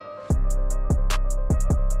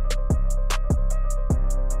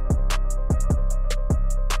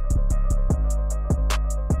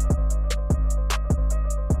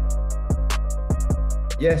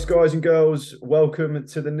Yes, guys and girls, welcome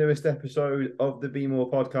to the newest episode of the Be More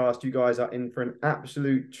podcast. You guys are in for an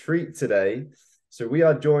absolute treat today. So we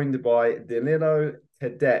are joined by Danilo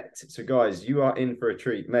Cadete. So guys, you are in for a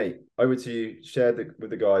treat. Mate, over to you. Share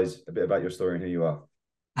with the guys a bit about your story and who you are.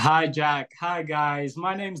 Hi, Jack. Hi, guys.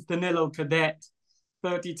 My name's Danilo Cadete,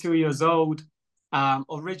 32 years old,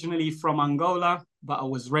 originally from Angola, but I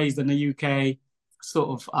was raised in the UK,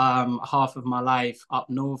 sort of half of my life up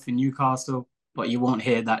north in Newcastle, but you won't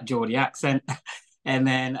hear that Geordie accent. And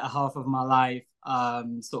then a half of my life,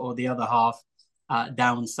 sort of the other half,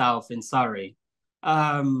 down south in Surrey.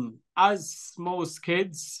 As most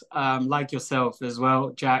kids, like yourself as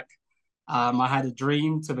well, Jack, I had a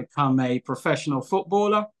dream to become a professional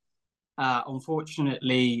footballer.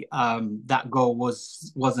 Unfortunately, that goal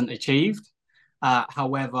wasn't achieved.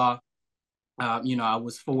 However, I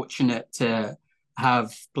was fortunate to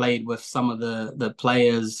have played with some of the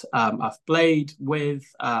players I've played with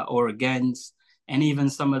or against, and even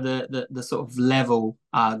some of the sort of level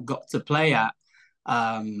I got to play at.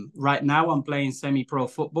 Right now, I'm playing semi-pro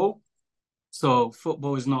football, so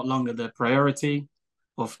football is not longer the priority.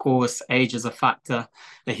 Of course, age is a factor,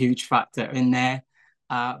 a huge factor in there.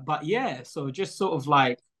 But yeah, so just sort of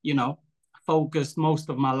like, focused most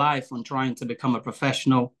of my life on trying to become a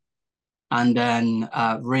professional and then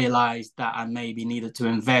realized that I maybe needed to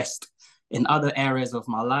invest in other areas of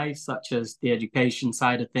my life, such as the education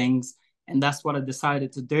side of things. And that's what I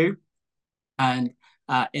decided to do. And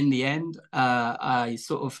in the end, I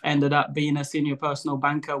sort of ended up being a senior personal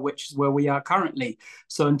banker, which is where we are currently.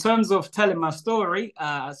 So, in terms of telling my story,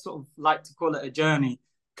 I sort of like to call it a journey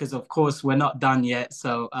because, of course, we're not done yet.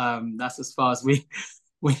 So that's as far as we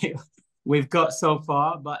we've got so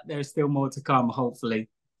far, but there's still more to come, hopefully.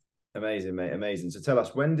 Amazing, mate. Amazing. So tell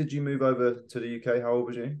us, when did you move over to the UK? How old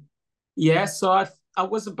was you? Yeah, so I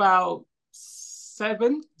was about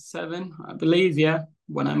seven, I believe, yeah,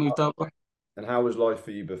 when I And moved over. how was life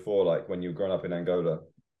for you before, like when you were growing up in Angola?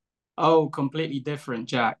 Oh, completely different,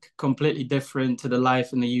 Jack. Completely different to the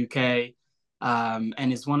life in the UK.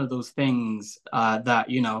 And it's one of those things that,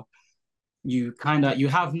 you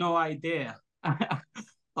have no idea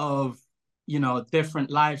of, different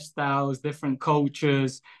lifestyles, different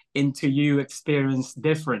cultures into you experience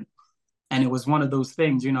different. And it was one of those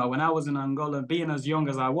things, when I was in Angola, being as young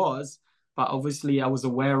as I was, but obviously I was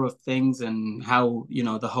aware of things and how,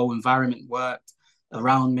 the whole environment worked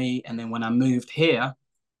around me. And then when I moved here,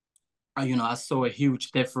 I saw a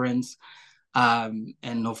huge difference. And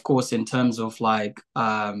of course, in terms of like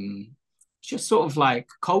just sort of like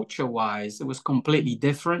culture wise, it was completely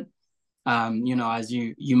different. As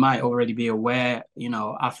you might already be aware,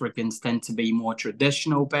 Africans tend to be more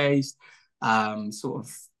traditional based, sort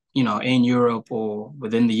of, in Europe or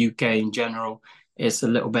within the UK in general, it's a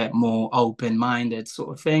little bit more open-minded sort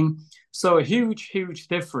of thing. So a huge, huge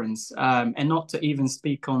difference. And not to even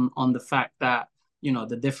speak on the fact that,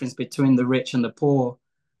 the difference between the rich and the poor,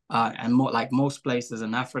 and more like most places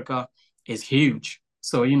in Africa is huge.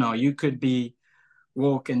 So, you could be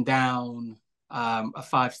walking down a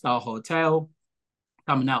five-star hotel,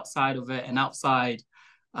 coming outside of it, and outside,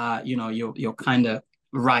 you're kind of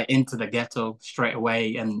right into the ghetto straight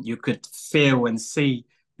away, and you could feel and see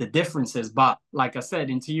the differences. But like I said,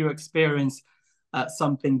 until you experience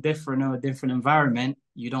something different or a different environment,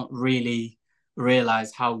 you don't really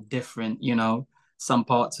realize how different, some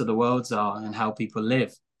parts of the world are and how people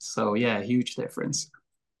live. So yeah, huge difference.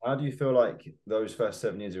 How do you feel like those first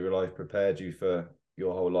 7 years of your life prepared you for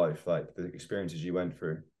your whole life, like the experiences you went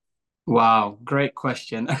through? Wow, great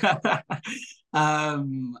question.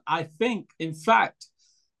 I think, in fact,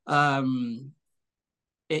 um,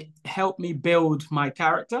 it helped me build my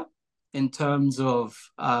character in terms of,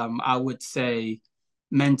 I would say,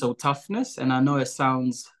 mental toughness. And I know it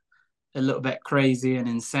sounds a little bit crazy and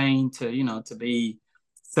insane to be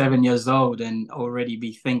 7 years old and already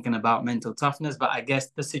be thinking about mental toughness. But I guess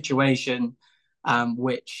the situation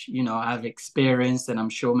which, I've experienced, and I'm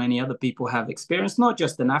sure many other people have experienced, not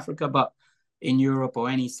just in Africa, but in Europe or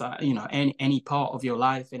any side, any part of your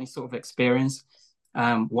life, any sort of experience.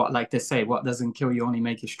 What like they say, what doesn't kill you only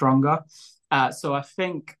make you stronger. So I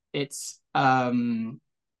think it's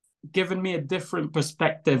given me a different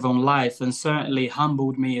perspective on life and certainly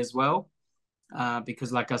humbled me as well.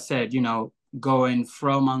 Because, like I said, going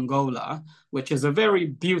from Angola, which is a very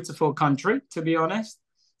beautiful country, to be honest.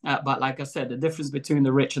 But like I said, the difference between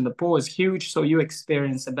the rich and the poor is huge. So you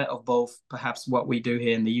experience a bit of both, perhaps what we do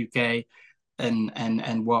here in the UK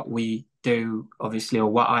and what we do, obviously,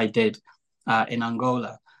 or what I did in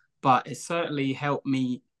Angola. But it certainly helped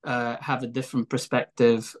me have a different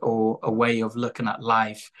perspective or a way of looking at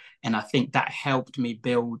life. And I think that helped me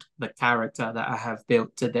build the character that I have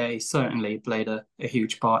built today. Certainly played a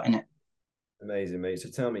huge part in it. Amazing, mate. So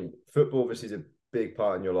tell me, football obviously is a big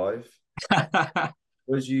part in your life.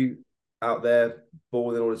 Was you out there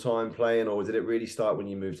balling all the time playing, or did it really start when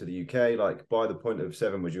you moved to the UK? Like by the point of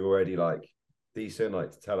 7, was you already like decent?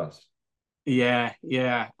 Like to tell us. Yeah,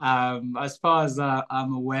 yeah. As far as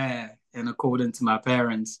I'm aware, and according to my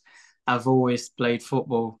parents, I've always played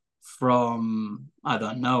football from, I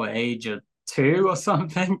don't know, age of 2 or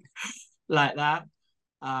something like that.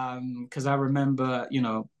 Because I remember,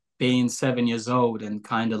 being 7 years old and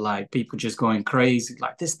kind of like people just going crazy,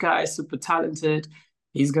 like this guy is super talented.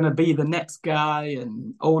 He's gonna be the next guy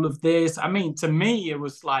and all of this. I mean, to me, it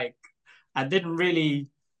was like I didn't really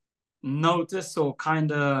notice or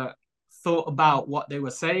kind of thought about what they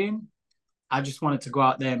were saying. I just wanted to go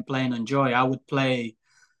out there and play and enjoy. I would play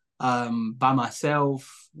by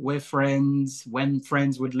myself with friends. When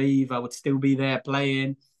friends would leave, I would still be there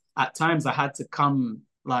playing. At times, I had to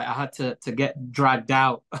I had to get dragged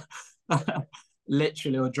out,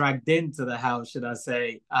 literally, or dragged into the house, should I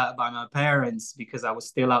say, by my parents because I was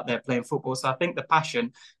still out there playing football. So I think the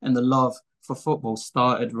passion and the love for football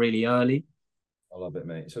started really early. I love it,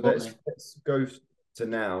 mate. So Got let's go to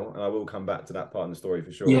now, and I will come back to that part in the story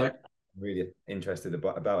for sure. Yeah, I'm really interested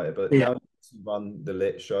about it. But yeah, now you run the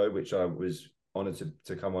Lit Show, which I was honored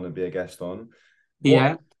to come on and be a guest on. What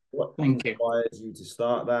yeah. what Thank you. inspires you to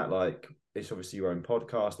start that? Like, it's obviously your own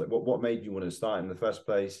podcast. Like, what made you want to start in the first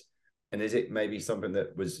place? And is it maybe something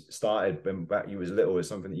that was started when back you was little, or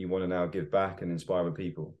something that you want to now give back and inspire other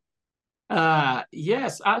people?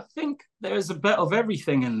 Yes, I think there's a bit of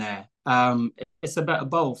everything in there. It's a bit of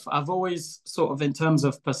both. I've always sort of, in terms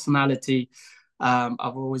of personality,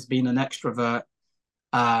 I've always been an extrovert.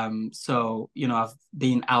 So, I've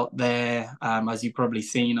been out there, as you've probably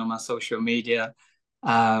seen on my social media,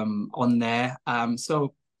 on there.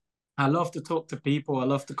 So I love to talk to people. I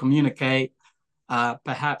love to communicate.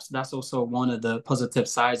 Perhaps that's also one of the positive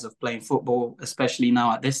sides of playing football, especially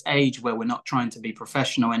now at this age where we're not trying to be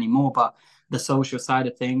professional anymore, but the social side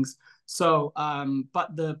of things. So,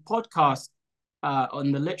 but the podcast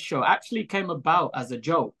on the Lit Show actually came about as a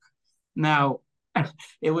joke. Now,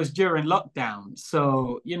 it was during lockdown,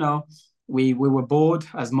 so we were bored,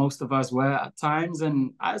 as most of us were at times,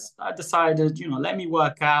 and I decided, let me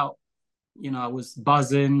work out. I was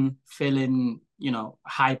buzzing, feeling,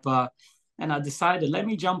 hyper. And I decided, let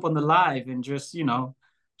me jump on the live and just,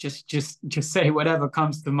 just say whatever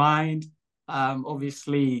comes to mind.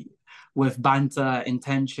 Obviously with banter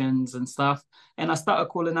intentions and stuff. And I started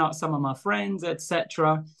calling out some of my friends,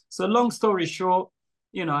 etc. So long story short,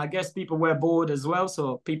 I guess people were bored as well.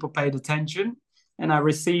 So people paid attention. And I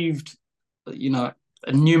received, you know,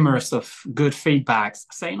 numerous of good feedbacks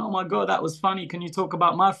saying, "Oh my God, that was funny. Can you talk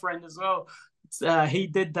about my friend as well? He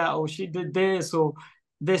did that, or she did this, or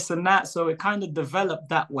this and that." So it kind of developed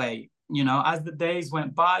that way. As the days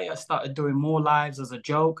went by, I started doing more lives as a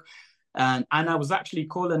joke. And I was actually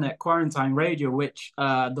calling it quarantine radio, which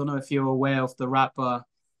I don't know if you're aware of the rapper.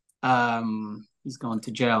 He's gone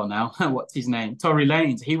to jail now. What's his name? Tory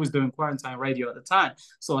Lanez. He was doing quarantine radio at the time,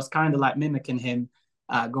 so I was kind of like mimicking him,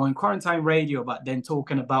 going quarantine radio, but then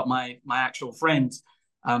talking about my actual friends,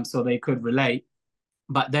 so they could relate.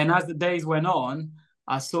 But then as the days went on,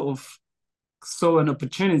 I sort of saw an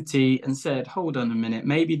opportunity and said, hold on a minute,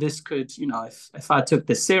 maybe this could, if I took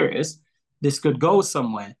this serious, this could go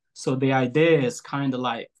somewhere. So the ideas kind of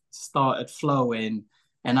like started flowing.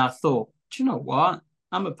 And I thought, do you know what?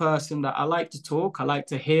 I'm a person that I like to talk. I like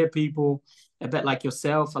to hear people, a bit like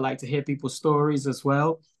yourself. I like to hear people's stories as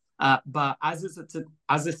well. But as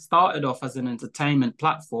it started off as an entertainment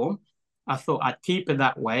platform, I thought I'd keep it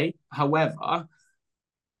that way. However,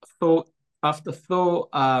 thought after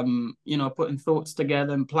thought, putting thoughts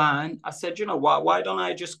together and plan, I said, you know what, why don't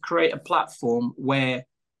I just create a platform where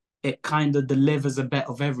it kind of delivers a bit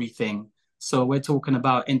of everything? So we're talking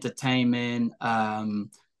about entertainment,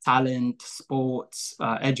 talent, sports,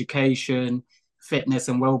 education, fitness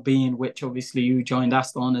and well-being, which obviously you joined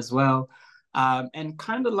us on as well. And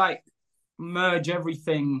kind of like merge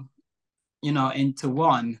everything, into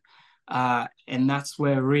one. And that's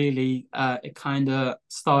where really it kind of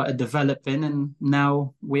started developing, and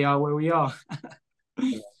now we are where we are.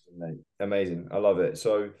 Amazing, amazing. I love it.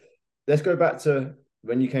 So let's go back to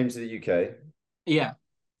when you came to the UK. Yeah.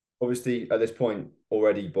 Obviously, at this point,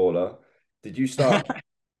 already baller. Did you start?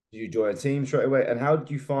 Did you join a team straight away? And how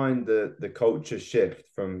did you find the culture shift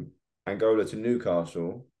from Angola to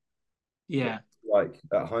Newcastle? Yeah. Like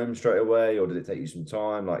at home straight away, or did it take you some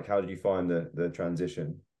time? Like, how did you find the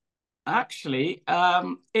transition? Actually,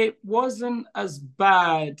 it wasn't as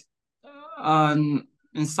bad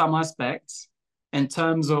in some aspects. In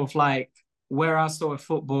terms of like where I saw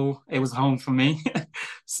football, it was home for me.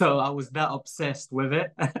 So I was that obsessed with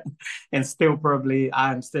it, and still probably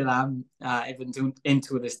I'm even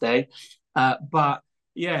into this day. But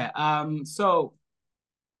yeah, so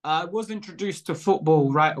I was introduced to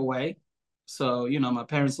football right away. So, you know, my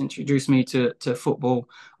parents introduced me to football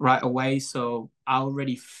right away. So I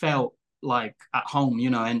already felt like at home, you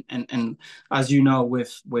know, and as you know,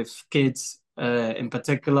 with kids in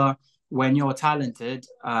particular, when you're talented,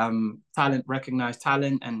 talent recognize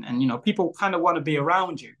talent and you know, people kind of want to be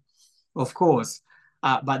around you, of course.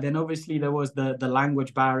 But then obviously there was the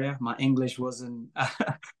language barrier. My English wasn't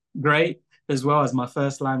great, as well as my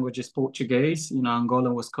first language is Portuguese. You know,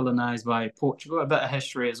 Angola was colonized by Portugal. A bit of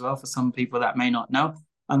history as well for some people that may not know.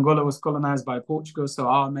 Angola was colonized by Portugal, so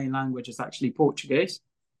our main language is actually Portuguese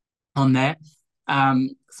on there.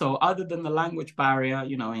 So other than the language barrier,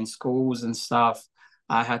 you know, in schools and stuff,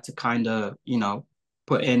 I had to kind of, you know,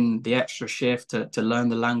 put in the extra shift to learn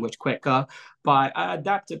the language quicker. But I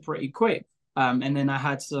adapted pretty quick. And then I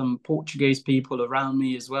had some Portuguese people around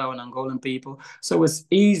me as well, and Angolan people. So it's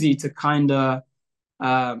easy to kind of,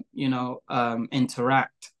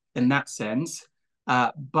 interact in that sense.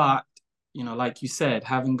 But, you know, like you said,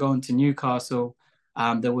 having gone to Newcastle,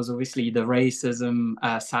 there was obviously the racism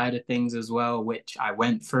side of things as well, which I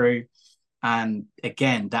went through. And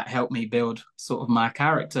again, that helped me build sort of my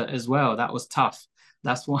character as well. That was tough.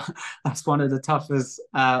 That's one, that's one of the toughest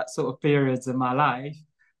sort of periods in my life.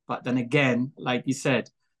 But then again, like you said,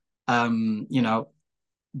 you know,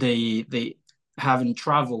 the having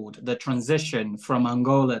traveled the transition from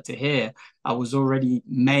Angola to here, I was already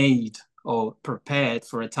made or prepared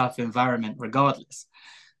for a tough environment regardless.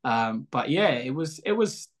 But yeah, it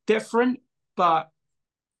was different, but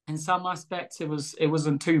in some aspects it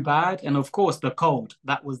wasn't too bad. And of course, the cold,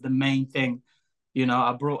 that was the main thing. You know,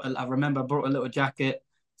 I remember I brought a little jacket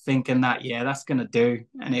thinking that, yeah, that's gonna do.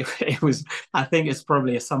 And it was, I think it's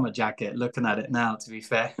probably a summer jacket looking at it now, to be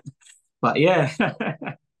fair. But yeah.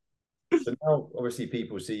 So now, obviously,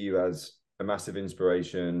 people see you as a massive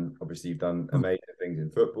inspiration. Obviously, you've done amazing things in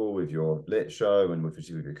football with your lit show and with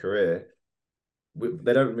your career.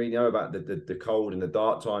 They don't really know about the cold and the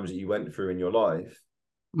dark times that you went through in your life.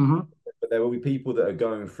 Mhm. But there will be people that are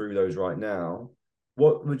going through those right now.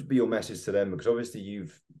 What would be your message to them? Because obviously,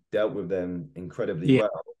 you've dealt with them incredibly Yeah.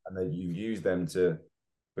 well, and then you've used them to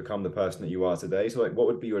become the person that you are today. So, like, what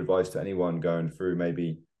would be your advice to anyone going through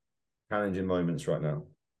maybe challenging moments right now?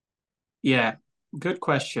 Yeah, good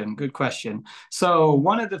question. Good question. So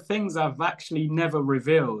one of the things I've actually never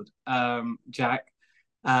revealed, Jack,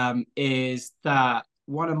 is that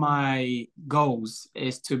one of my goals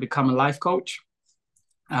is to become a life coach.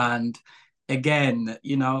 And again,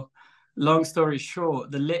 you know, long story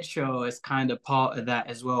short, the lit show is kind of part of that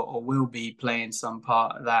as well, or will be playing some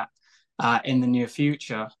part of that in the near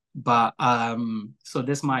future. But so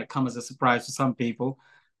this might come as a surprise for some people,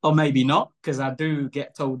 or maybe not, because I do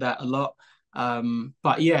get told that a lot.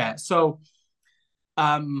 But yeah, so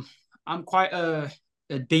um, I'm quite a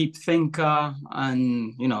deep thinker,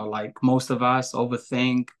 and you know, like most of us,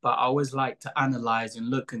 overthink. But I always like to analyze and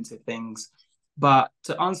look into things. But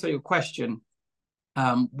to answer your question,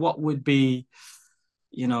 what would be,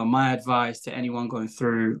 you know, my advice to anyone going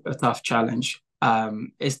through a tough challenge?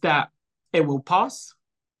 Is that it will pass.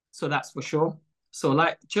 So that's for sure. So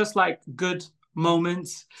like just like good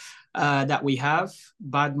moments that we have,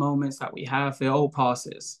 bad moments that we have, it all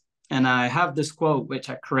passes. And I have this quote which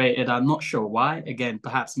I created. I'm not sure why. Again,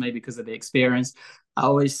 perhaps maybe because of the experience. I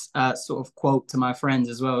always sort of quote to my friends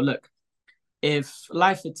as well. Look, if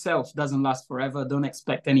life itself doesn't last forever, don't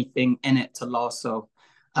expect anything in it to last so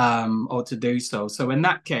or to do so. So in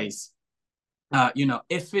that case, you know,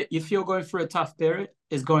 if you're going through a tough period,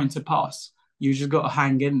 it's going to pass. You just got to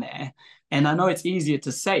hang in there. And I know it's easier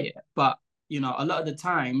to say it, but you know, a lot of the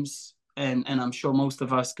times, and I'm sure most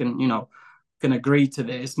of us can, you know, can agree to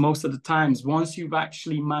this. Most of the times, once you've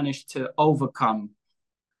actually managed to overcome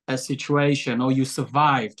a situation, or you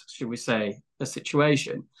survived, should we say, a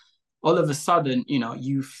situation, all of a sudden, you know,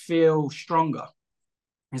 you feel stronger.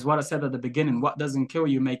 Is what I said at the beginning. What doesn't kill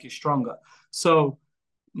you make you stronger. So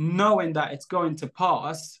knowing that it's going to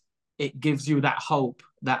pass, it gives you that hope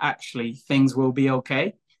that actually things will be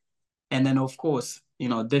okay. And then, of course, you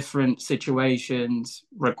know, different situations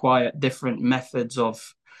require different methods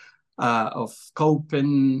of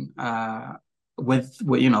coping with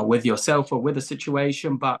you know, with yourself or with a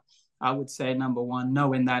situation. But I would say number one,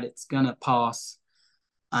 knowing that it's gonna pass,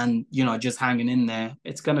 and, just hanging in there.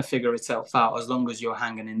 It's going to figure itself out as long as you're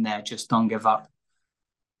hanging in there. Just don't give up.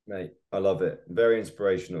 Mate, I love it. Very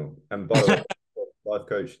inspirational. And by the way, life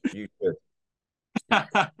coach, you should.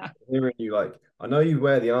 Hearing you, like, I know you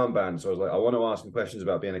wear the armband, so I was like, I want to ask him questions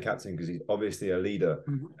about being a captain because he's obviously a leader.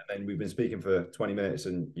 And then we've been speaking for 20 minutes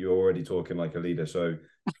and you're already talking like a leader. So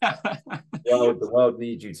the world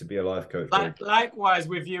needs you to be a life coach. Likewise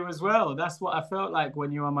with you as well. That's what I felt like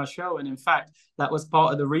when you were on my show. And in fact, that was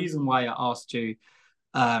part of the reason why I asked you,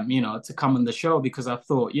 to come on the show, because I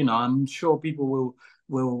thought, I'm sure people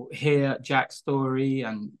will hear Jack's story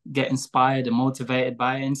and get inspired and motivated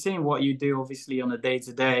by it, and seeing what you do obviously on a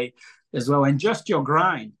day-to-day as well, and just your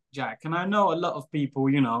grind, Jack. And I know a lot of people,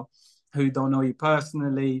 who don't know you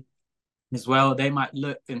personally as well, they might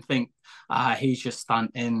look and think, he's just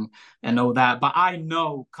stunting and all that. But I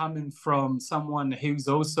know, coming from someone who's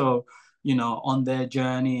also, on their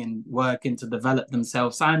journey and working to develop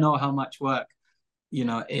themselves, I know how much work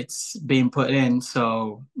it's being put in.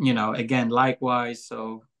 So, again, likewise.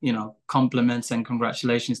 So, compliments and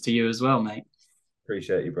congratulations to you as well, mate.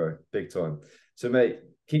 Appreciate you, bro. Big time. So, mate,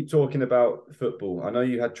 keep talking about football. I know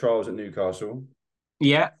you had trials at Newcastle.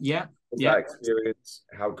 Yeah. That experience,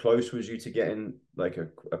 how close was you to getting like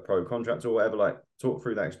a pro contract or whatever? Like, talk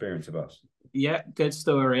through that experience of us. Yeah, good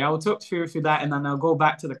story. I will talk through that, and then I'll go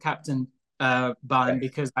back to the captain ban,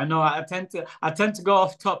 because I know I tend to go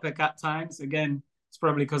off topic at times. Again, it's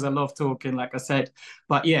probably because I love talking, like I said.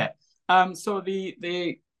 But yeah, so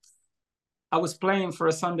I was playing for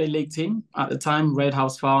a Sunday league team at the time, Red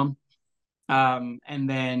House Farm, and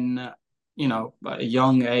then at a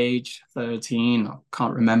young age, 13, I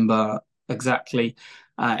can't remember exactly,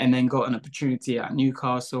 and then got an opportunity at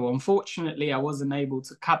Newcastle. Unfortunately, I wasn't able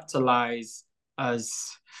to capitalize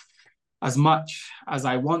as much as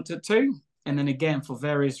I wanted to. And then again, for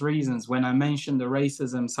various reasons, when I mentioned the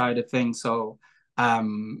racism side of things, so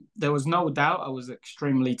there was no doubt I was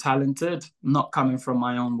extremely talented, not coming from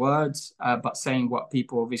my own words, but saying what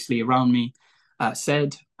people obviously around me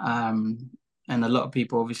said. And a lot of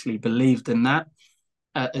people obviously believed in that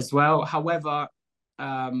as well. However,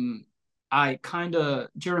 I kind of,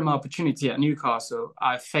 during my opportunity at Newcastle,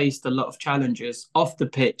 I faced a lot of challenges off the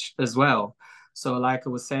pitch as well. So like I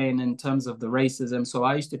was saying, in terms of the racism, so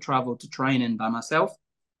I used to travel to training by myself,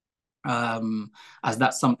 as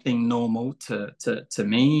that's something normal to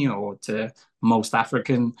me or to most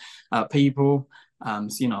African people.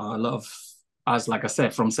 So, a lot of us, like I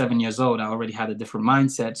said, from 7 years old, I already had a different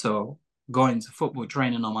mindset. So going to football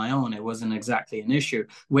training on my own, it wasn't exactly an issue,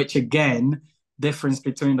 which again, difference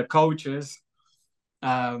between the coaches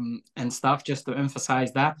and stuff, just to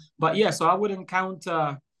emphasize that. But yeah, so I would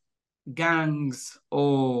encounter gangs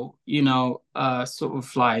or, sort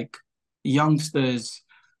of like youngsters,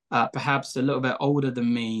 perhaps a little bit older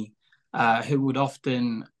than me, who would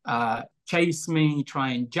often chase me,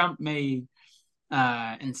 try and jump me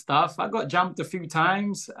and stuff. I got jumped a few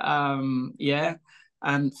times. Yeah.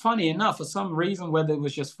 And funny enough, for some reason, whether it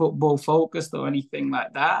was just football focused or anything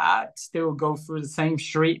like that, I'd still go through the same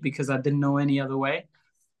street because I didn't know any other way.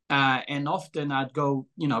 And often I'd go,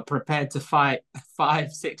 prepared to fight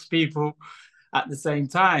 5, 6 people at the same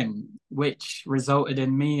time, which resulted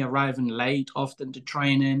in me arriving late, often to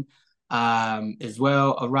training, as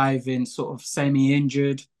well, arriving sort of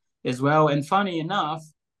semi-injured as well. And funny enough,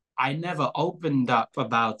 I never opened up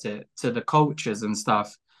about it to the coaches and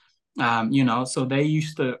stuff. So they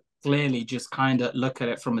used to clearly just kind of look at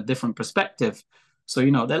it from a different perspective. So,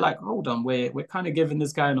 they're like, hold on, we're kind of giving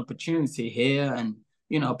this guy an opportunity here. And,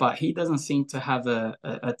 but he doesn't seem to have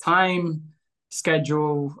a time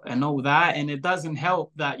schedule and all that. And it doesn't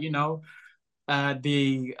help that,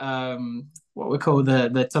 the what we call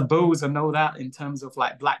the taboos and all that in terms of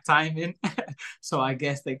like black timing. So I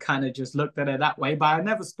guess they kind of just looked at it that way, but I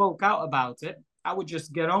never spoke out about it. I would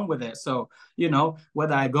just get on with it. So,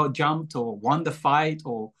 whether I got jumped or won the fight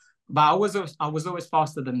but I was always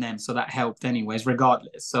faster than them. So that helped anyways,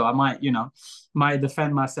 regardless. So I might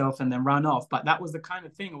defend myself and then run off. But that was the kind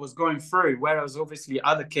of thing I was going through, whereas obviously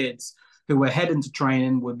other kids who were heading to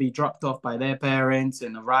training would be dropped off by their parents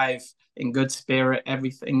and arrive in good spirit,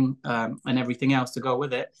 everything, and everything else to go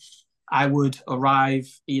with it. I would arrive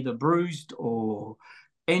either bruised or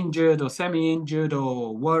injured or semi-injured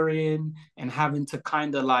or worrying and having to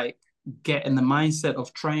kind of like get in the mindset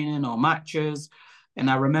of training or matches. And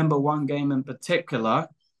I remember one game in particular,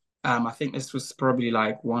 I think this was probably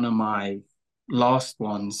like one of my last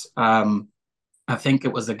ones. I think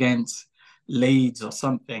it was against Leeds or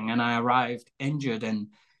something, and I arrived injured, and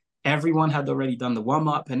everyone had already done the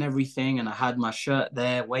warm-up and everything, and I had my shirt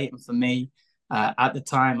there waiting for me. At the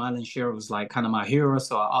time, Alan Shearer was like kind of my hero,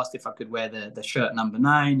 so I asked if I could wear the shirt number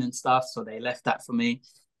 9 and stuff. So they left that for me,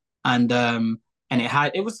 and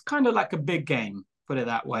it was kind of like a big game, put it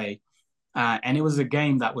that way, and it was a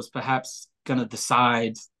game that was perhaps gonna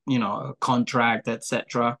decide, a contract,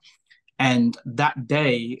 etc. And that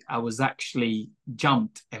day, I was actually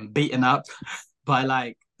jumped and beaten up by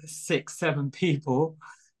like 6, 7 people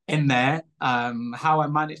in there. How I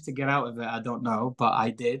managed to get out of it, I don't know, but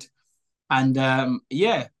I did. And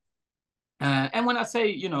yeah, and when I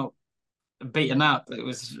say, beaten up,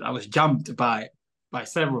 I was jumped by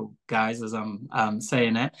several guys as I'm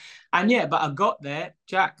saying it. And yeah, but I got there,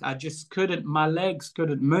 Jack. I just couldn't. My legs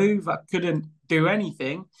couldn't move. I couldn't do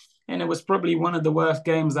anything, and it was probably one of the worst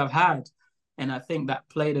games I've had. And I think that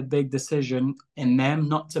played a big decision in them.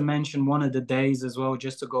 Not to mention one of the days as well,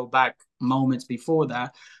 just to go back moments before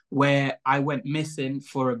that, where I went missing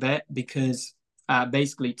for a bit because I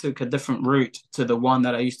basically took a different route to the one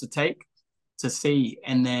that I used to take to see.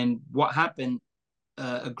 And then what happened,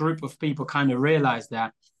 a group of people kind of realized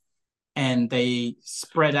that, and they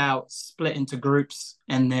spread out, split into groups,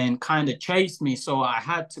 and then kind of chased me. So I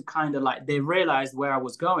had to kind of like, they realized where I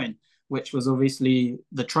was going, which was obviously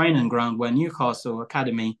the training ground where Newcastle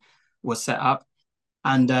Academy was set up.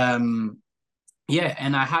 And yeah,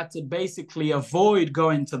 and I had to basically avoid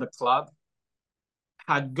going to the club,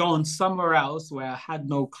 had gone somewhere else where I had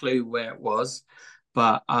no clue where it was,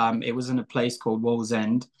 but it was in a place called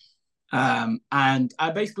Wallsend. And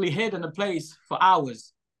I basically hid in a place for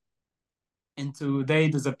hours until they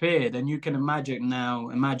disappeared. And you can imagine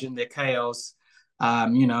the chaos.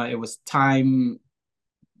 It was time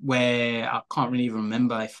where I can't really even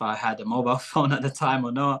remember if I had a mobile phone at the time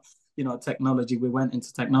or not. Technology, we went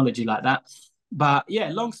into technology like that. But yeah,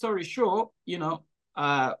 long story short,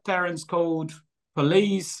 parents called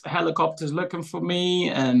police, helicopters looking for me,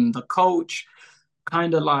 and the coach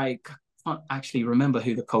kind of like, I can't actually remember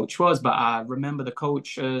who the coach was, but I remember the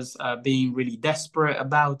coaches being really desperate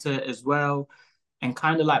about it as well. And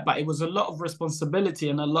kind of like, but it was a lot of responsibility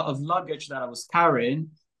and a lot of luggage that I was carrying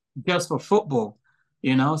just for football,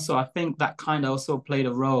 So I think that kind of also played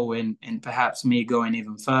a role in perhaps me going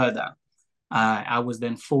even further. I was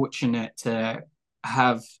then fortunate to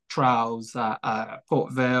have trials at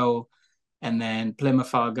Port Vale and then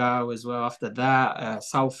Plymouth Argyle as well after that,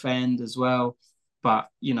 Southend as well. But,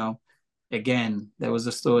 again, there is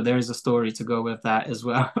a story to go with that as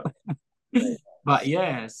well. But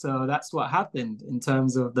yeah, so that's what happened in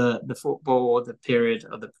terms of the football or the period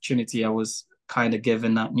of the opportunity I was kind of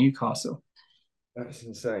given at Newcastle. That's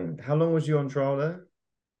insane. How long was you on trial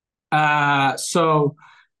there? So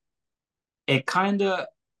it kind of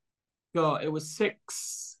it was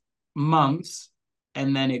 6 months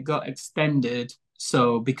and then it got extended.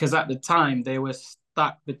 So because at the time they were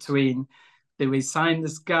stuck between, they we signed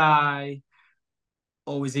this guy,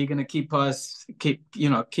 or is he going to keep us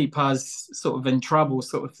sort of in trouble,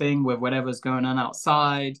 sort of thing, with whatever's going on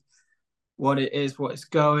outside, what it is, what's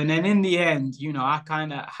going. And in the end, I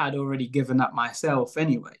kind of had already given up myself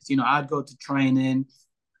anyways. I'd go to training,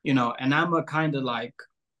 and I'm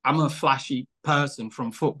a flashy person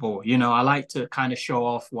from football. I like to kind of show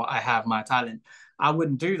off what I have, my talent. I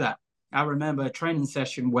wouldn't do that. I remember a training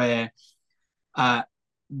session where uh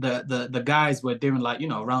the guys were doing like,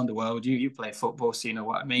 around the world. You play football, so you know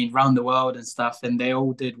what I mean, around the world and stuff. And they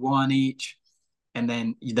all did one each, and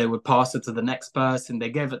then they would pass it to the next person. They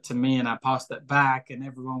gave it to me, and I passed it back, and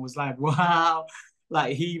everyone was like, "Wow,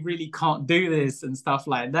 like he really can't do this," and stuff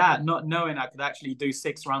like that. Not knowing I could actually do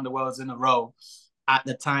 6 round the worlds in a row at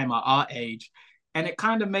the time at our age. And it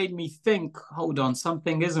kind of made me think, hold on,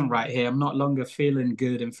 something isn't right here. I'm not longer feeling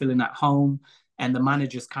good and feeling at home. And the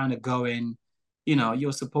manager's kind of going,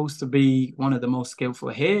 you're supposed to be one of the most skillful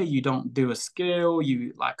here. You don't do a skill.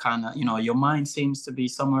 You like kind of, your mind seems to be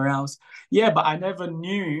somewhere else. Yeah, but I never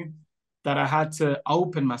knew that I had to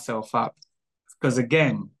open myself up. Because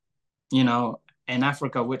again, in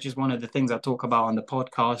Africa, which is one of the things I talk about on the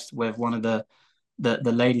podcast with one of the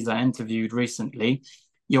ladies I interviewed recently,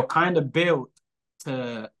 you're kind of built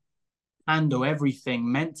to handle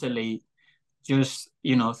everything mentally, just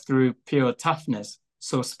through pure toughness.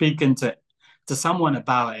 So speaking to someone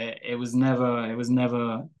about it, it was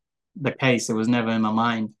never the case. It was never in my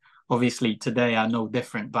mind. Obviously, today I know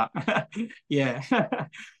different, but yeah.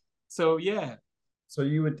 So yeah. So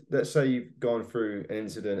you would, let's say you've gone through an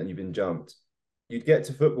incident and you've been jumped. You'd get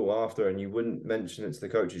to football after and you wouldn't mention it to the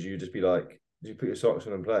coaches. You'd just be like, "Did you put your socks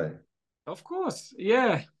on and play?" Of course,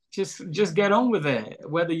 yeah. Just get on with it,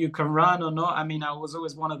 whether you can run or not. I mean, I was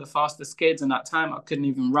always one of the fastest kids in that time. I couldn't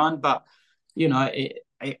even run, but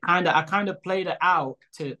I kind of played it out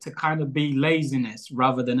to kind of be laziness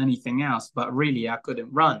rather than anything else. But really, I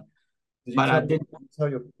couldn't run. Did you But I tell didn't.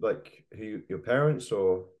 your like who your parents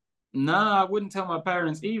or? No, I wouldn't tell my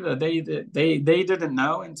parents either. They didn't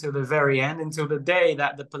know until the very end, until the day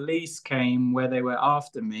that the police came where they were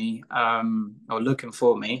after me, or looking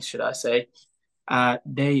for me, should I say.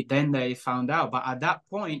 They found out. But at that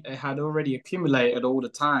point, it had already accumulated all the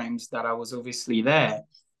times that I was obviously there,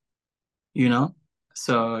 you know?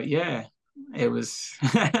 So yeah, it was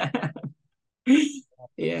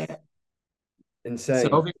yeah. So Insane.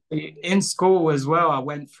 obviously in school as well, I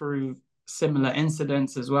went through similar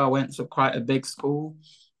incidents as well. I went to quite a big school,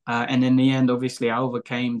 and in the end, obviously, I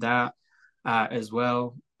overcame that as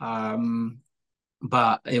well.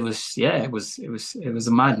 But it was, yeah, it was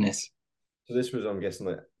a madness. So this was, I'm guessing,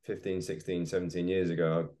 like 15, 16, 17 years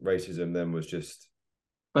ago. Racism then was just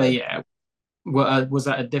But like, yeah, well, was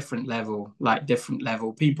at a different level, like different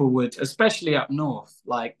level. People would, especially up north,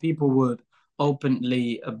 like people would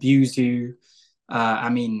openly abuse you. I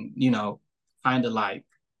mean, kind of like,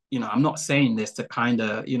 I'm not saying this to kind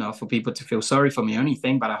of, for people to feel sorry for me or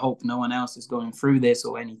anything, but I hope no one else is going through this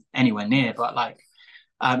or anywhere near. But like,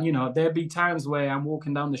 there'd be times where I'm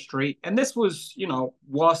walking down the street, and this was,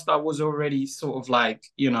 whilst I was already sort of like,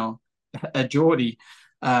 a Geordie,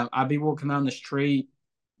 I'd be walking down the street,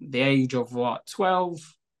 the age of what, 12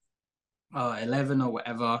 or 11 or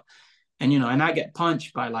whatever, and I get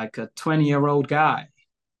punched by like a 20-year-old guy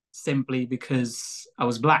simply because I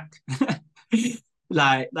was black.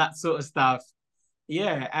 Like that sort of stuff.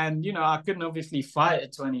 Yeah, and I couldn't obviously fight a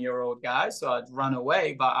 20-year-old guy, so I'd run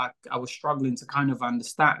away, but I was struggling to kind of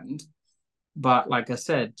understand. But like I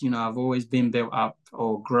said, I've always been built up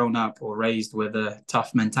or grown up or raised with a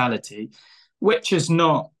tough mentality, which is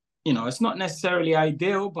not, it's not necessarily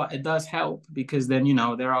ideal, but it does help because then,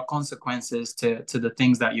 there are consequences to the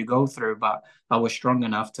things that you go through. But I was strong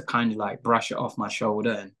enough to kind of like brush it off my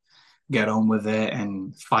shoulder and get on with it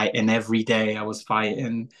and fighting every day. I was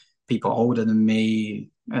fighting people older than me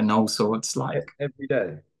and all sorts like every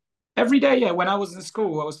day. every day. Yeah, when I was in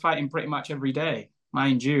school, I was fighting pretty much every day,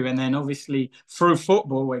 mind you. And then obviously through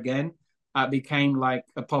football again, I became like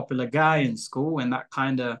a popular guy in school, and that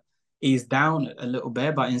kind of eased down a little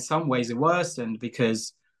bit. But in some ways, it worsened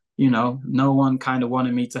because no one kind of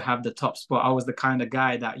wanted me to have the top spot. I was the kind of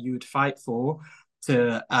guy that you would fight for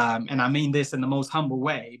and I mean this in the most humble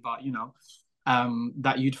way, but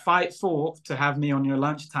that you'd fight for to have me on your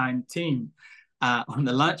lunchtime team on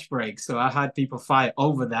the lunch break. So I had people fight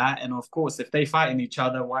over that. And of course, if they fight in each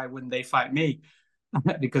other, why wouldn't they fight me?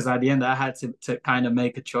 Because at the end, I had to kind of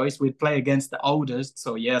make a choice. We'd play against the oldest,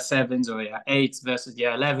 so year sevens or year eights versus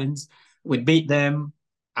year 11s. We'd beat them.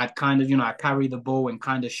 I'd kind of, I carry the ball and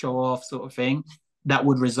kind of show off sort of thing. That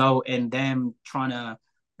would result in them trying to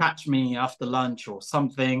catch me after lunch or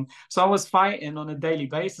something. So I was fighting on a daily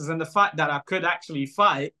basis. And the fact that I could actually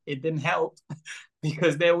fight, it didn't help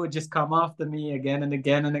because they would just come after me again and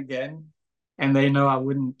again and again. And they know I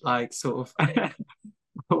wouldn't like sort of I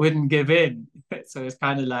wouldn't give in. So it's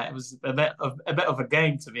kind of like it was a bit of a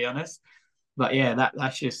game to be honest. But yeah,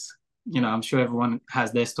 that's just I'm sure everyone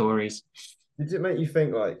has their stories. Did it make you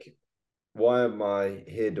think like, why am I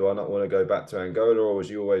here? Do I not want to go back to Angola, or was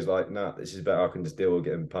you always like, nah, this is better. I can just deal with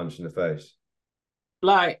getting punched in the face?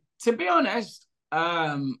 Like to be honest,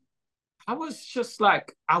 I was just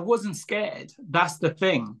like I wasn't scared. That's the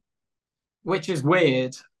thing, which is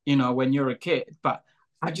weird, when you're a kid, but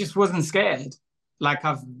I just wasn't scared. Like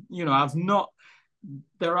I've not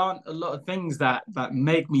there aren't a lot of things that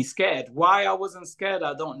make me scared. Why I wasn't scared,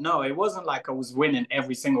 I don't know. It wasn't like I was winning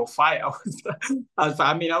every single fight. I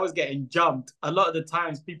was getting jumped. A lot of the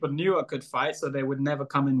times people knew I could fight, so they would never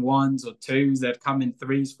come in ones or twos. They'd come in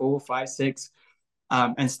threes, four, five, six,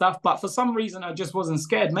 and stuff. But for some reason, I just wasn't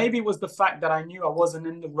scared. Maybe it was the fact that I knew I wasn't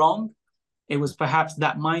in the wrong. It was perhaps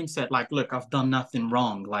that mindset, like, look, I've done nothing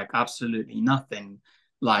wrong, like absolutely nothing.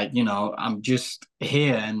 Like, I'm just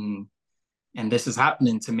here and this is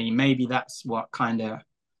happening to me. Maybe that's what kind of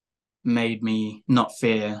made me not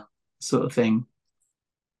fear, sort of thing.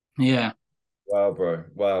 Yeah. Wow, bro.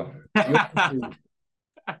 Wow. You're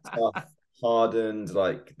tough, hardened,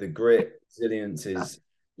 like the grit, resilience is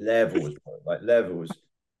levels, bro, like levels.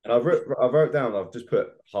 And I wrote down, I've just put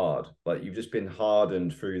hard, like you've just been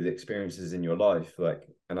hardened through the experiences in your life, like,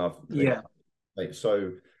 and I think Yeah. like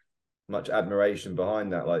so much admiration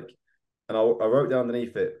behind that, like, and I wrote down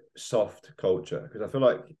underneath it soft culture because I feel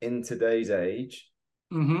like in today's age,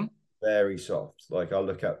 Mm-hmm. very soft. Like I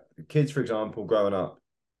look at kids, for example, growing up,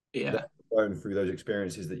 they're Yeah. going through those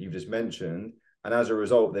experiences that you've just mentioned, And as a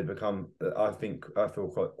result, they become, I feel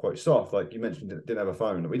quite soft. Like you mentioned, didn't have a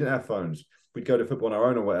phone. We didn't have phones. We'd go to football on our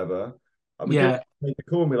own or whatever. And we couldn't Yeah. make a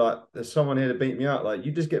call and be like, there's someone here to beat me up. Like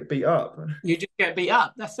you just get beat up. You just get beat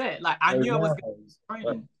up. That's it. Like I Whereas knew I was nowadays, like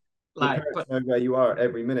training. your Like, parents but know where you are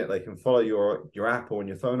every minute. They can follow your app or on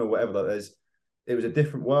your phone or whatever. Like it was a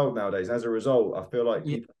different world nowadays. As a result, I feel like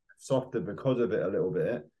yeah, people are softer because of it a little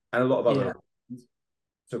bit, and a lot of other yeah, reasons.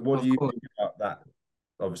 So, what do of you course. think about that?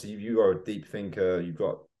 Obviously, you are a deep thinker. You've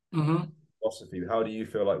got Hmm. philosophy. How do you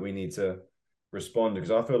feel like we need to respond?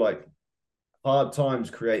 Because I feel like hard times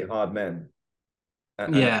create hard men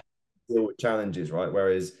and Yeah, deal with challenges, right?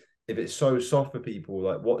 Whereas if it's so soft for people,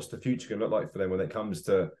 like what's the future going to look like for them when it comes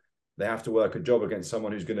to they have to work a job against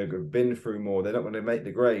someone who's going to have been through more. They're not going to make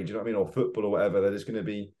the grade, you know what I mean, or football or whatever. They're just going to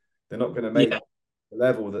be, they're not going to make yeah, the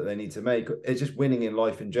level that they need to make. It's just winning in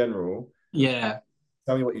life in general. yeah.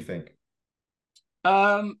 Tell me what you think.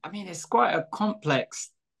 I mean, it's quite a complex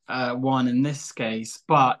one in this case,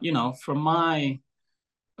 but from my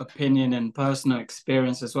opinion and personal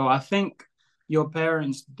experience as well, I think your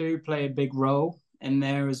parents do play a big role in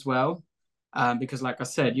there as well. Because, like I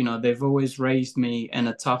said, they've always raised me in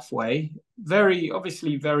a tough way, very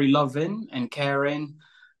obviously very loving and caring,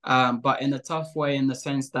 but in a tough way in the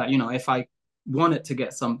sense that, if I wanted to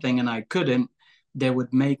get something and I couldn't, they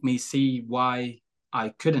would make me see why I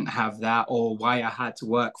couldn't have that or why I had to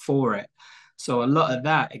work for it. So a lot of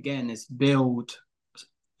that, again, is built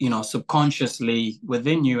subconsciously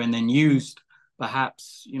within you and then used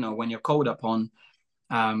perhaps, when you're called upon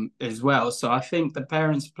as well. So I think the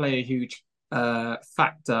parents play a huge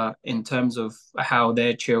factor in terms of how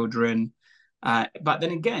their children. But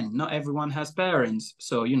then again, not everyone has parents.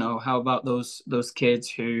 So how about those kids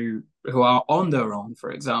who are on their own,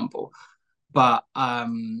 for example? But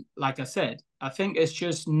like I said, I think it's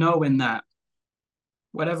just knowing that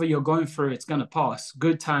whatever you're going through, it's going to pass.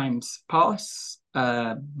 Good times pass,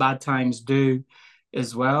 bad times do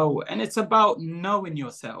as well. And it's about knowing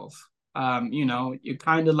yourself. You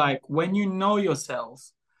kind of like when you know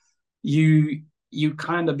yourself, you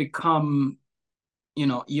kind of become,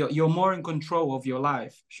 you're more in control of your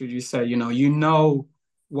life, should you say. You know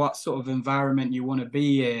what sort of environment you want to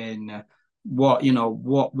be in, what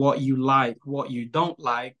you like, what you don't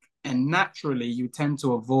like. And naturally you tend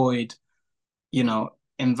to avoid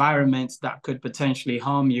environments that could potentially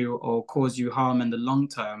harm you or cause you harm in the long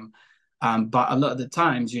term. But a lot of the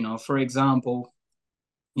times, for example,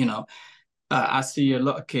 you know, I see a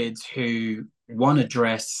lot of kids who want to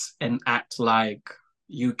dress and act like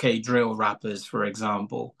UK drill rappers, for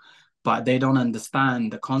example, but they don't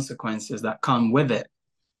understand the consequences that come with it.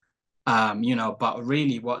 But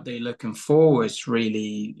really what they're looking for is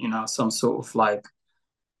really, some sort of like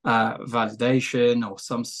validation or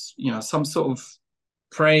some sort of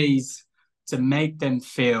praise to make them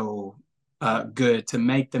feel good, to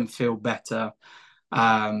make them feel better.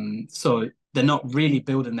 So they're not really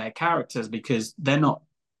building their characters because they're not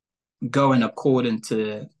going according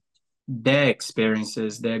to their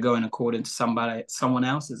experiences. They're going according to someone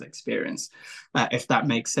else's experience, if that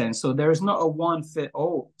makes sense. So there is not a one fit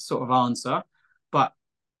all sort of answer, but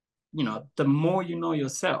the more you know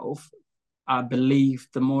yourself, I believe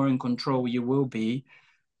the more in control you will be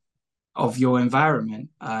of your environment.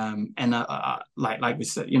 And like we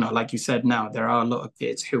said, like you said, now there are a lot of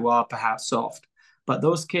kids who are perhaps soft, but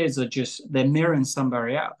those kids are just they're mirroring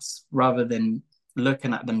somebody else rather than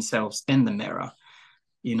looking at themselves in the mirror.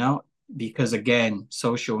 You know, because again,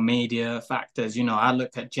 social media factors. I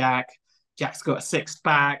look at Jack. Jack's got a six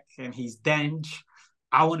pack and he's dench.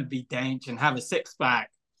 I want to be dench and have a six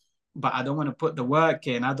pack, but I don't want to put the work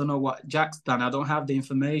in. I don't know what Jack's done. I don't have the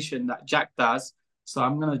information that Jack does. So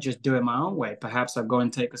I'm going to just do it my own way. Perhaps I go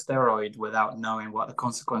and take a steroid without knowing what the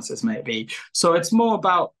consequences may be. So it's more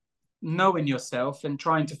about knowing yourself and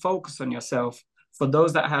trying to focus on yourself. For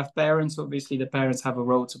those that have parents, obviously the parents have a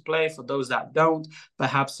role to play. For those that don't,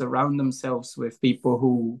 perhaps surround themselves with people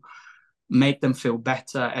who make them feel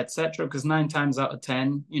better, etc. Because 9 times out of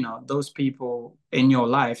 10, those people in your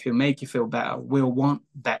life who make you feel better will want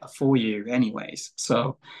better for you anyways.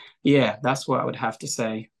 So yeah, that's what I would have to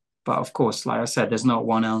say. But of course, like I said, there's not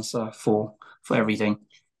one answer for everything.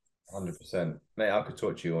 100%. Mate, I could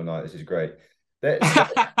talk to you all night. This is great. Let's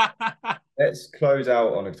let's close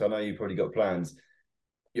out on it because I know you've probably got plans.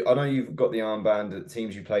 I know you've got the armband at the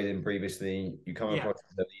teams you played in previously. You come Yeah, across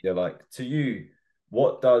as a leader. Like to you,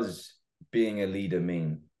 what does being a leader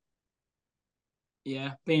mean?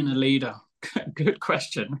 yeah, being a leader. Good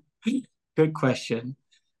question. Good question.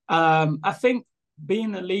 I think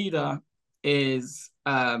being a leader is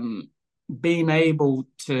being able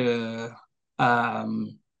to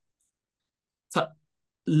um, to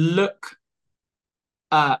look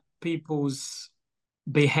at people's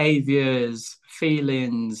behaviors,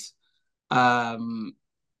 feelings, um,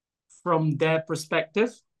 from their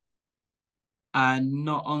perspective and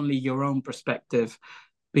not only your own perspective.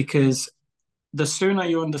 Because the sooner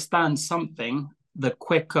you understand something, the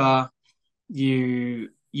quicker you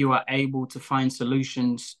are able to find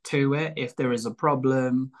solutions to it if there is a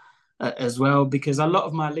problem, as well. Because a lot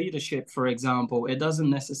of my leadership, for example, it doesn't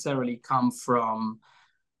necessarily come from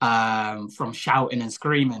shouting and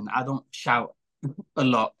screaming. I don't shout a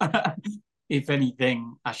lot. If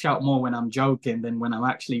anything, I shout more when I'm joking than when I'm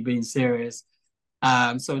actually being serious.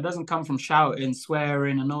 So it doesn't come from shouting,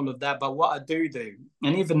 swearing, and all of that. But what I do,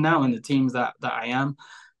 and even now in the teams that I am,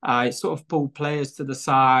 I sort of pull players to the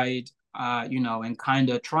side, and kind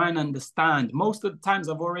of try and understand. Most of the times,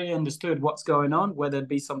 I've already understood what's going on, whether it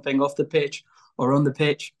be something off the pitch or on the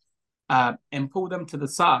pitch, and pull them to the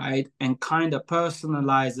side and kind of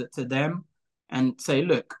personalize it to them and say,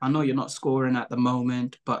 look, I know you're not scoring at the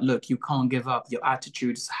moment, but look, you can't give up. Your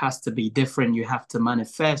attitude has to be different. You have to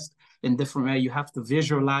manifest in different way. You have to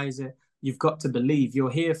visualize it. You've got to believe you're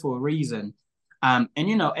here for a reason. And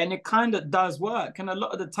it kind of does work. And a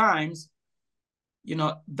lot of the times,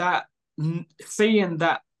 that seeing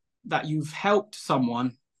that you've helped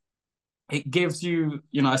someone, it gives you,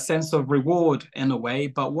 a sense of reward in a way.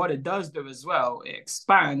 But what it does do as well, it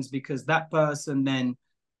expands, because that person then,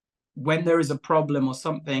 when there is a problem or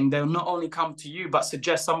something, they'll not only come to you, but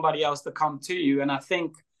suggest somebody else to come to you. And I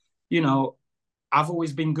think, I've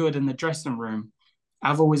always been good in the dressing room.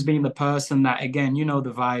 I've always been the person that, again, the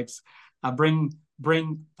vibes. I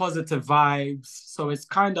bring positive vibes. So it's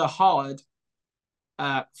kind of hard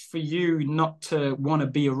for you not to want to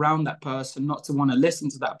be around that person, not to want to listen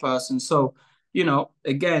to that person. So,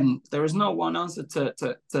 again, there is no one answer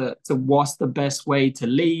to what's the best way to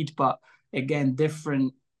lead. But again,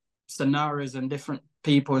 different scenarios and different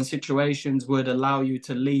people and situations would allow you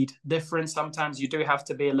to lead different. Sometimes you do have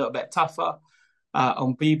to be a little bit tougher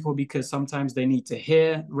on people, because sometimes they need to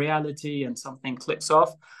hear reality and something clicks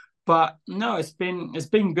off. But no, it's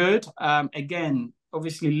been good. Again,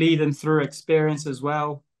 obviously leading through experience as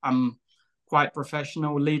well. I'm quite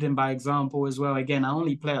professional, leading by example as well. Again, I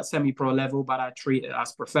only play at semi-pro level, but I treat it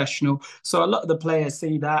as professional. So a lot of the players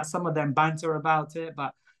see that. Some of them banter about it,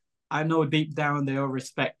 but I know deep down they all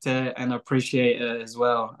respect it and appreciate it as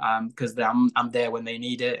well. Because I'm there when they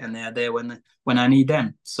need it, and they're there when I need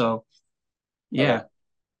them. So I love yeah. it.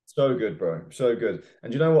 So good, bro. So good.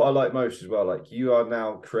 And you know what I like most as well? Like, you are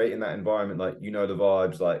now creating that environment, like, the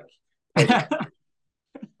vibes, like positive,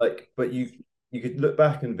 like, but you could look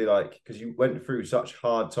back and be like, because you went through such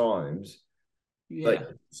hard times, like,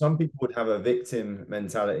 Yeah. some people would have a victim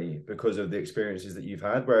mentality because of the experiences that you've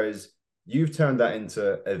had, whereas you've turned that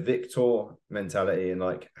into a victor mentality, and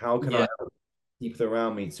like, how can I Yeah. help people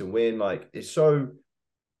around me to win? Like, it's so,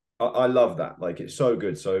 I love that. Like, it's so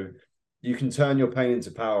good. So you can turn your pain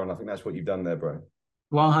into power, and I think that's what you've done there, bro.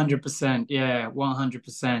 100%. Yeah,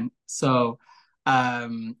 100%. So,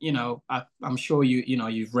 I'm sure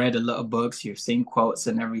you've read a lot of books, you've seen quotes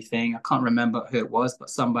and everything. I can't remember who it was,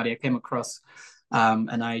 but somebody I came across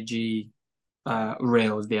an IG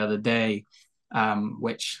reels the other day,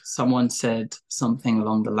 which someone said something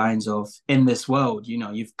along the lines of, in this world,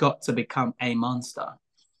 you've got to become a monster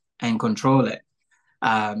and control it.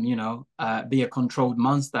 Be a controlled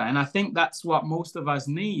monster. And I think that's what most of us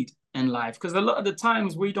need in life, because a lot of the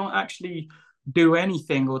times we don't actually do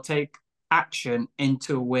anything or take action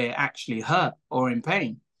until we're actually hurt or in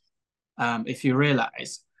pain, if you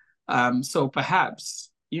realize. So perhaps,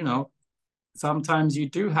 sometimes you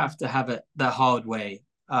do have to have it the hard way,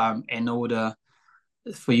 in order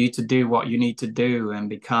for you to do what you need to do and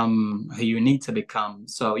become who you need to become.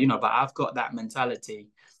 So, but I've got that mentality.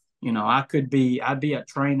 I'd be at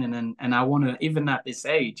training, and I want to, even at this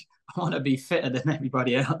age, I want to be fitter than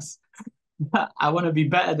everybody else. I want to be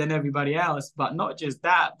better than everybody else, but not just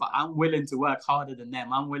that, but I'm willing to work harder than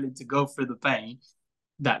them. I'm willing to go through the pain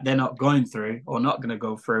that they're not going through or not going to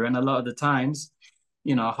go through. And a lot of the times,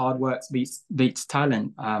 hard work beats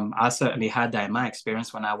talent. I certainly had that in my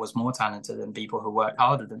experience when I was more talented than people who worked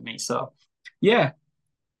harder than me. So, yeah,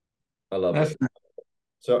 I love it. definitely.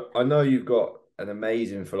 So I know you've got an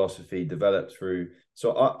amazing philosophy developed through.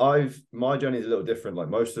 So I've my journey is a little different. Like,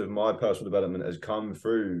 most of my personal development has come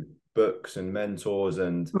through books and mentors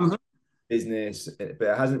and Mhm, business, but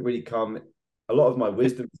it hasn't really come. A lot of my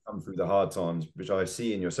wisdom has come through the hard times, which I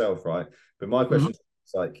see in yourself, right? But my mhm. question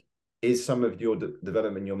is, like, is some of your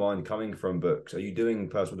development in your mind coming from books? Are you doing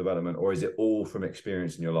personal development, or is it all from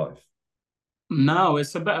experience in your life? No,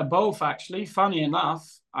 it's a bit of both, actually. Funny enough,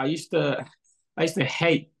 I used to. I used to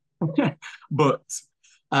hate books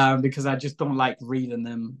because I just don't like reading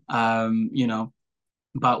them.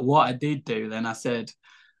 But what I did do, then I said,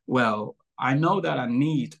 well, I know that I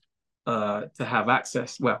need to have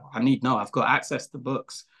access. Well, I need, no, I've got access to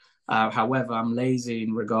books. However, I'm lazy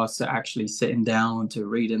in regards to actually sitting down to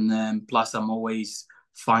reading them. Plus, I'm always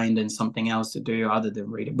finding something else to do other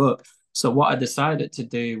than read a book. So what I decided to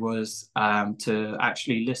do was to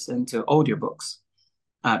actually listen to audiobooks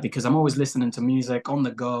because I'm always listening to music on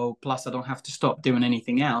the go. Plus, I don't have to stop doing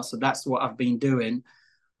anything else. So that's what I've been doing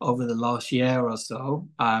over the last year or so,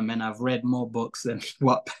 and I've read more books than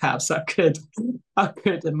what perhaps I could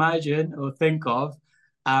imagine or think of.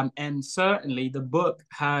 And certainly, the book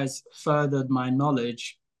has furthered my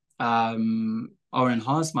knowledge or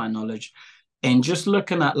enhanced my knowledge in just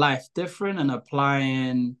looking at life different and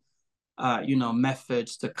applying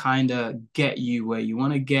methods to kind of get you where you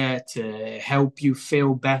want to get, to help you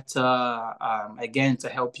feel better, again, to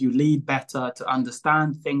help you lead better, to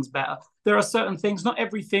understand things better. There are certain things, not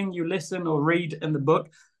everything you listen or read in the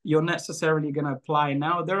book, you're necessarily going to apply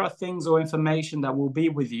now. There are things or information that will be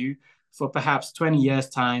with you for perhaps 20 years'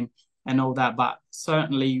 time and all that. But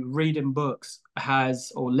certainly reading books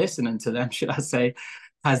has, or listening to them, should I say,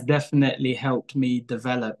 has definitely helped me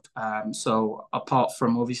develop. So apart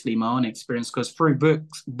from obviously my own experience, because through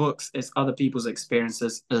books is other people's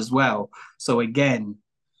experiences as well. So again,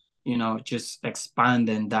 just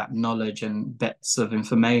expanding that knowledge and bits of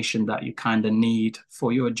information that you kind of need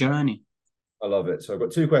for your journey. I love it. So I've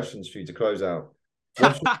got two questions for you to close out.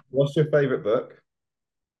 What's your favorite book?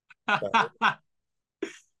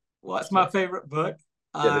 What's my favorite book?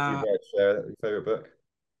 Yeah, that you've Uh, read. Share your favorite book.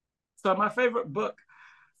 so my favorite book,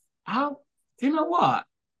 how, you know what?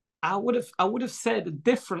 I would have said a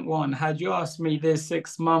different one had you asked me this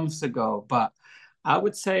 6 months ago, but I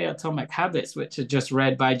would say Atomic Habits, which I just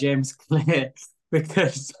read by James Clear,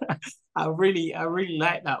 because I really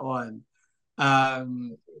like that one.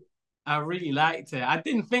 Um, I really liked it. I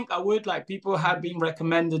didn't think I would. Like people had been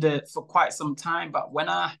recommended it for quite some time, but when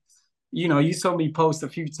you saw me post a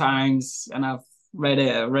few times, and I've read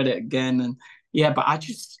it again, and yeah, but I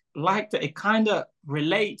just liked it. It kind of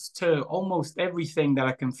relates to almost everything that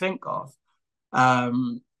I can think of,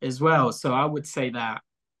 as well. So I would say that.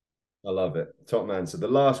 I love it. Top man. So the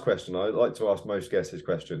last question, I like to ask most guests this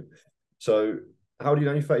question. So how do you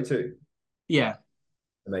know you're 32? Yeah.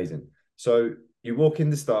 Amazing. So you walk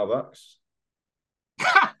into Starbucks,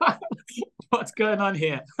 What's going on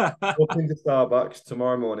here? walk into Starbucks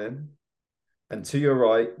tomorrow morning, and to your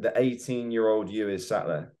right, the 18-year-old you is sat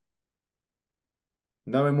there.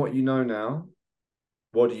 Knowing what you know now,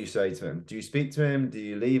 what do you say to him? Do you speak to him? Do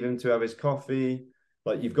you leave him to have his coffee?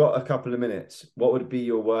 Like you've got a couple of minutes. What would be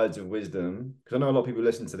your words of wisdom? Because I know a lot of people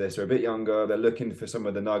listen to this are a bit younger. They're looking for some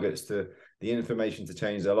of the nuggets the information to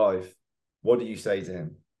change their life. What do you say to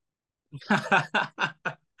him?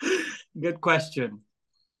 Good question.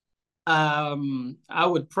 I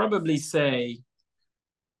would probably say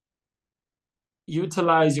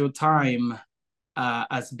utilize your time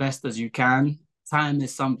as best as you can. Time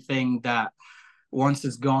is something that once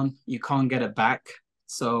it's gone, you can't get it back.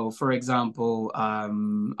 So, for example,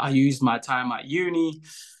 I used my time at uni,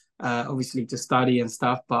 obviously to study and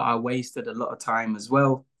stuff, but I wasted a lot of time as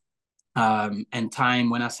well. And time,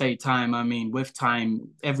 when I say time, I mean with time,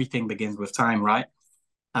 everything begins with time, right?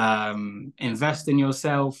 Invest in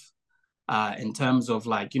yourself in terms of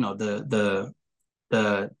like, the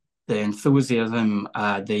the enthusiasm,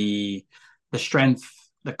 the strength,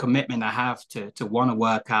 the commitment I have to want to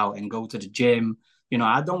work out and go to the gym.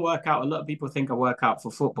 I don't work out. A lot of people think I work out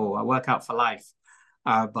for football. I work out for life,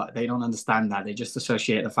 but they don't understand that. They just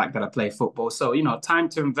associate the fact that I play football. So time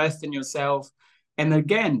to invest in yourself. And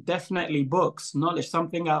again, definitely books, knowledge,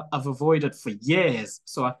 something I've avoided for years.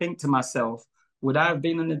 So I think to myself, would I have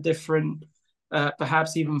been in a different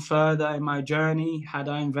perhaps even further in my journey had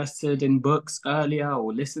I invested in books earlier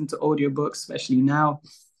or listened to audiobooks, especially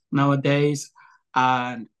nowadays.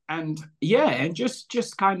 And yeah, and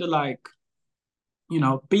just kind of like,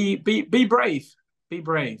 be brave, be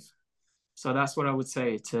brave. So that's what I would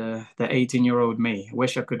say to the 18-year-old me. I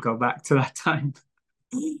wish I could go back to that time.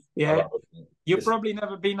 I Yeah. love it. You've probably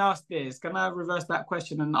never been asked this. Can I reverse that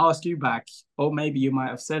question and ask you back? Or maybe you might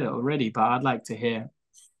have said it already, but I'd like to hear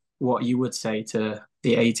what you would say to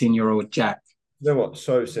the 18-year-old Jack. You know what?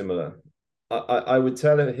 So similar. I would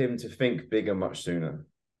tell him to think bigger much sooner.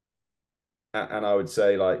 And I would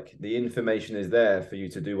say like the information is there for you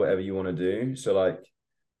to do whatever you want to do. So like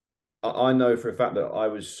I know for a fact that I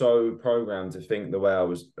was so programmed to think the way I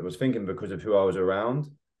was thinking because of who I was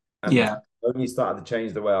around. And Yeah. only started to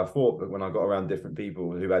change the way I thought, but when I got around different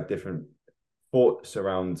people who had different thoughts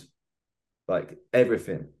around like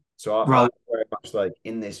everything. So I Right. was very much like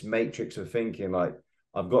in this matrix of thinking like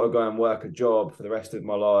I've got to go and work a job for the rest of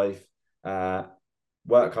my life, uh,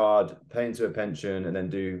 work hard, pay into a pension, and then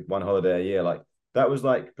do one holiday a year. Like that was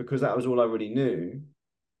like because that was all I really knew.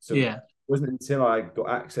 So it Yeah. wasn't until I got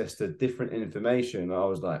access to different information I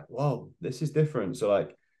was like, whoa, this is different. So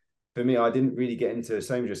like for me, I didn't really get into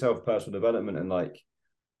same as yourself, personal development and like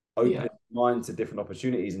Yeah. opening my mind to different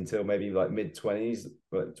opportunities until maybe like mid 20s,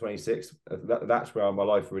 but 26. That's where my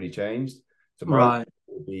life really changed. So my Right.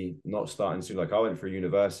 would be not starting soon. Like I went through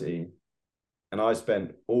university and I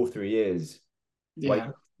spent all 3 years Yeah.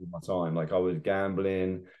 wasting my time. Like I was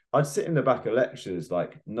gambling. I'd sit in the back of lectures,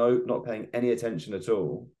 like not paying any attention at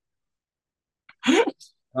all.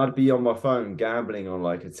 I'd be on my phone gambling on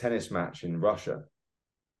like a tennis match in Russia.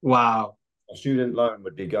 Wow. A student loan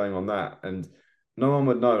would be going on that, and no one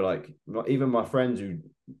would know. Like not even my friends who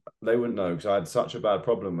they wouldn't know because I had such a bad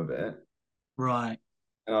problem with it. Right.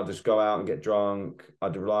 And I'd just go out and get drunk.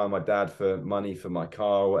 I'd rely on my dad for money for my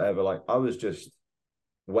car or whatever. Like I was just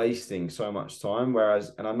wasting so much time.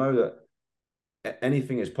 Whereas, and I know that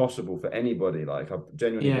anything is possible for anybody. Like I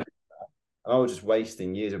genuinely Yeah. believe. I was just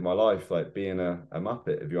wasting years of my life like being a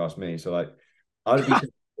muppet, if you ask me. So like I'd be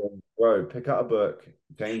thinking, bro, pick up a book,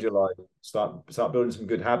 change your life, start building some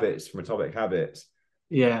good habits from atomic habits.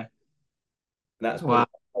 Yeah. And that's Wow.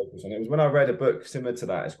 probably what I focus on. It was when I read a book similar to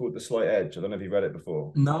that. It's called The Slight Edge. I don't know if you read it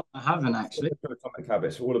before. No, I haven't actually. Atomic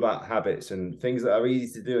habits, all about habits and things that are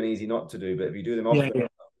easy to do and easy not to do. But if you do them Yeah. often, Yeah.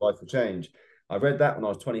 life will change. I read that when I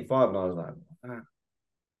was 25 and I was like, "Man,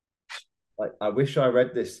 like I wish I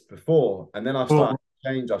read this before." And then I Oh, started to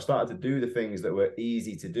change. I started to do the things that were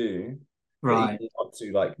easy to do, but right. easy not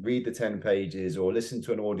to, like read the 10 pages or listen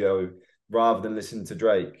to an audio rather than listen to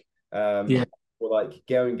Drake. Yeah. Or like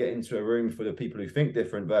go and get into a room full of people who think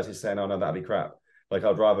different versus saying, "Oh no, that'd be crap." Like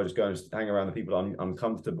I'd rather just go and hang around the people I'm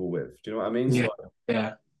comfortable with. Do you know what I mean? So Yeah. like,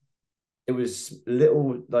 Yeah. it was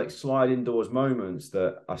little like slide indoors moments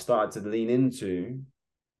that I started to lean into,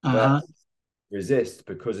 but Uh-huh. resist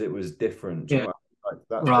because it was different. Do you Yeah. know what I mean? Like,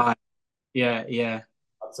 that's what Right. Yeah. Yeah.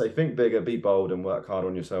 I'd say. Think bigger, be bold, and work hard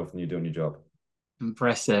on yourself when you're doing your job.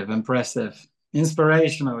 Impressive. Impressive.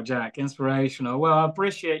 Inspirational, Jack. Inspirational. Well, I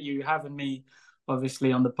appreciate you having me,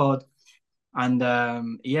 obviously, on the pod. And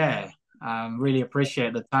yeah, really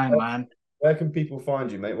appreciate the time, man. Where can people find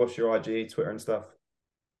you, mate? What's your IG, Twitter, and stuff?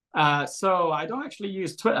 So I don't actually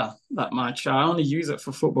use Twitter that much. I only use it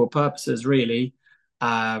for football purposes, really.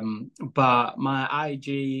 But my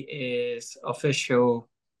IG is official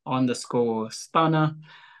underscore stunner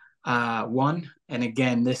one. And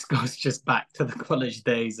again, this goes just back to the college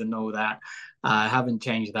days and all that. I haven't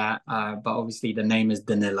changed that. But obviously the name is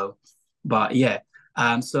Danilo. But yeah,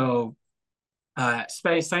 so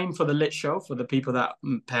same for the lit show for the people that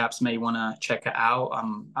perhaps may want to check it out.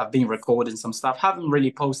 I've been recording some stuff. Haven't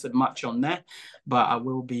really posted much on there, but I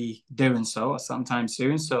will be doing so sometime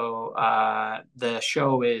soon. So the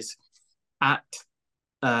show is at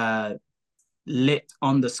uh, lit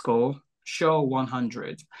underscore show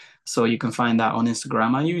 100. So you can find that on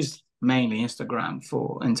Instagram. I use mainly Instagram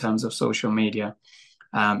for in terms of social media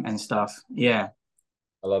and stuff. Yeah.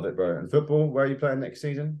 I love it, bro. And football, where are you playing next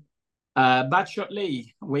season? Badshot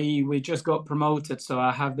Lee. We just got promoted, so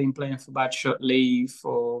I have been playing for Badshot Lee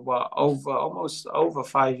for what over almost over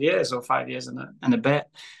 5 years or 5 years and a bit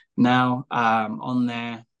now. On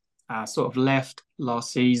there, sort of left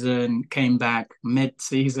last season, came back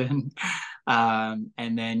mid-season, and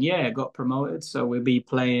then yeah, got promoted. So we'll be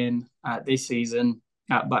playing this season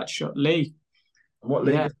at Badshot Lee. And what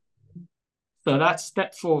Yeah. league? So that's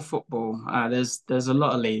step four football. There's a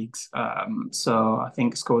lot of leagues. So I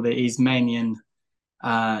think it's called the Ismanian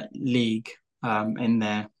league in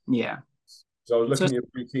there. Yeah. So I was So looking at your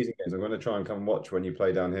pre-season games. I'm going to try and come and watch when you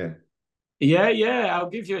play down here. yeah, yeah,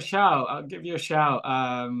 I'll give you a shout. I'll give you a shout.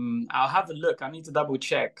 I'll have a look. I need to double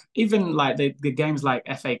check. Even like the games like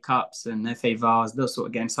FA Cups and FA Vars, those sort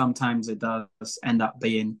of games, sometimes it does end up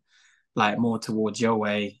being like more towards your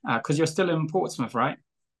way. Because you're still in Portsmouth, right?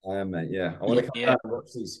 I am, mate. Yeah, I want Yeah, to come yeah. down and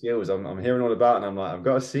watch these skills. I'm hearing all about, it and I'm like, I've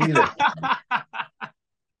got to see this.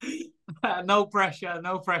 No pressure,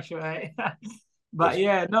 no pressure, eh? But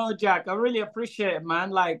yeah, no, Jack, I really appreciate it, man.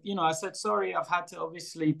 Like, I said sorry. I've had to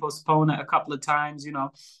obviously postpone it a couple of times.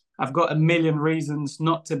 I've got a million reasons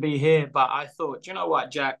not to be here, but I thought, you know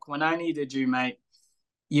what, Jack, when I needed you, mate,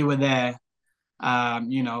 you were there,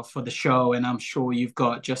 for the show, and I'm sure you've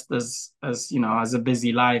got just as a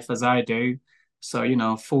busy life as I do.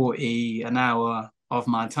 So, 40 an hour of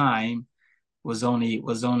my time was only,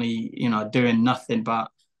 doing nothing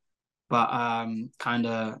but kind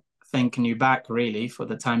of thanking you back really for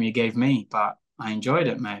the time you gave me, but I enjoyed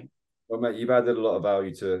it, mate. Well, mate, you've added a lot of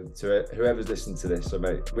value to it. Whoever's listened to this, so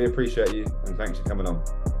mate, we appreciate you and thanks for coming on.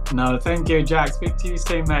 No, thank you, Jack. Speak to you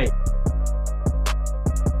soon, mate.